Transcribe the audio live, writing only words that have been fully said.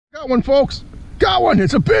Got one, folks. Got one.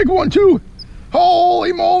 It's a big one, too.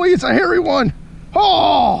 Holy moly, it's a hairy one.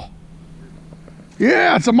 Oh,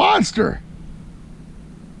 yeah, it's a monster.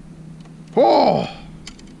 Oh,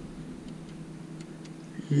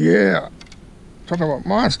 yeah. Talking about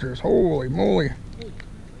monsters. Holy moly.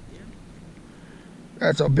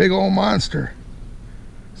 That's a big old monster.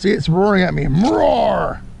 See, it's roaring at me.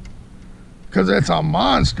 Roar! Because it's a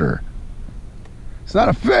monster. It's not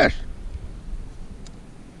a fish.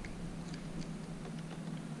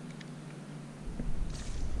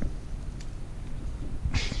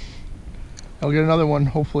 I'll get another one,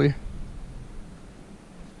 hopefully.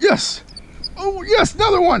 Yes! Oh, yes,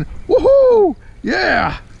 another one! Woohoo!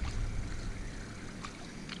 Yeah!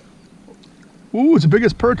 Ooh, it's the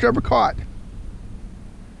biggest perch ever caught.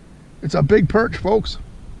 It's a big perch, folks.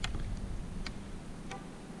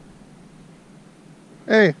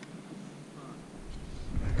 Hey,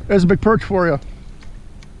 there's a big perch for you. Can't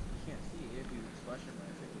see if you splash in my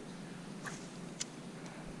face.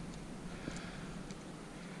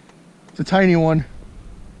 It's a tiny one.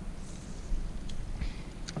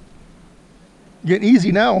 Getting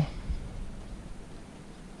easy now.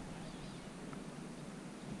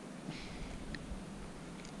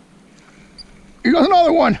 Here goes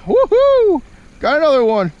another one. Woohoo! Got another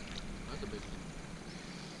one. That's a big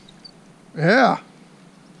one. Yeah.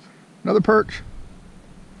 Another perch.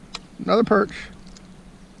 Another perch.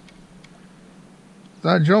 It's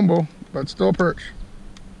not a jumbo, but still a perch.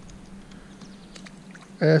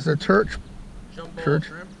 As the church. Jumbo Church.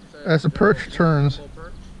 shrimp? As the perch turns. Jumbo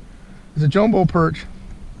perch? It's a jumbo perch.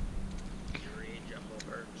 Green jumbo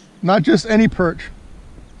perch. Not just any perch.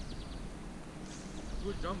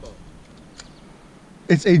 Who's jumbo?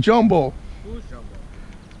 It's a jumbo. Who's jumbo?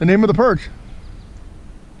 The name of the perch. Is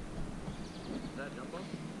that jumbo?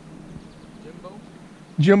 Jimbo?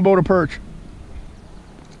 Jimbo the perch.